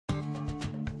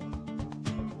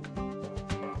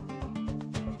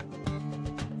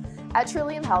At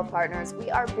Trillium Health Partners, we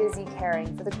are busy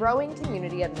caring for the growing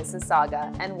community of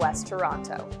Mississauga and West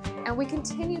Toronto, and we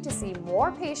continue to see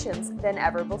more patients than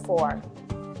ever before.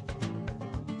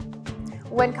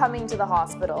 When coming to the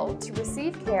hospital to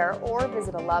receive care or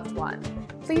visit a loved one,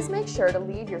 please make sure to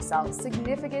leave yourself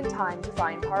significant time to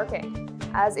find parking,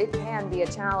 as it can be a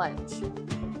challenge.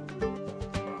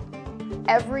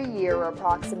 Every year,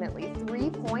 approximately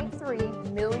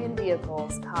 3.3 million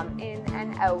vehicles come in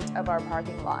and out of our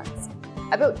parking lots.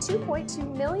 About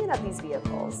 2.2 million of these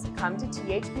vehicles come to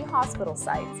THP hospital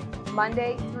sites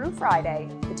Monday through Friday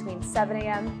between 7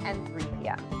 a.m. and 3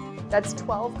 p.m. That's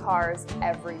 12 cars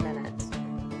every minute.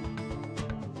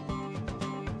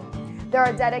 There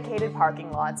are dedicated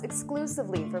parking lots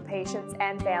exclusively for patients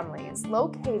and families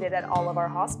located at all of our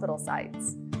hospital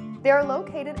sites. They are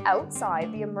located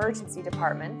outside the emergency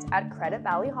department at Credit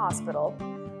Valley Hospital,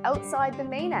 outside the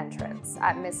main entrance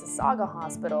at Mississauga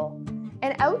Hospital,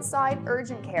 and outside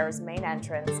Urgent Care's main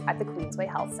entrance at the Queensway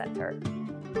Health Centre.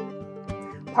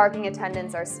 Parking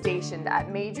attendants are stationed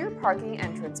at major parking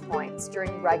entrance points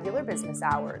during regular business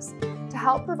hours to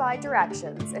help provide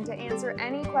directions and to answer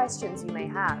any questions you may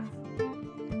have.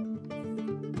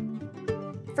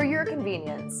 For your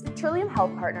convenience, Trillium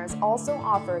Health Partners also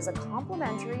offers a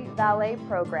complimentary valet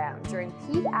program during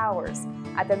peak hours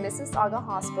at the Mississauga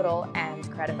Hospital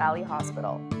and Credit Valley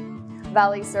Hospital.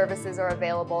 Valet services are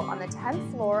available on the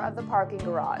 10th floor of the parking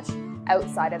garage,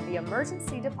 outside of the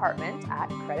emergency department at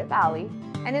Credit Valley,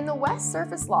 and in the west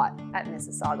surface lot at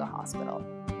Mississauga Hospital.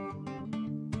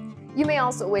 You may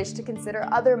also wish to consider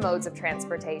other modes of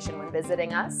transportation when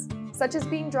visiting us, such as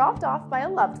being dropped off by a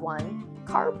loved one,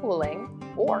 carpooling,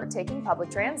 or taking public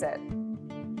transit.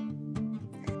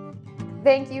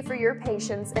 Thank you for your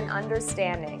patience and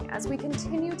understanding as we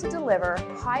continue to deliver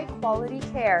high-quality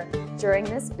care during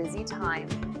this busy time.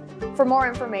 For more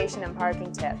information and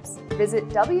parking tips, visit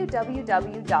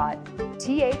www.thp.ca.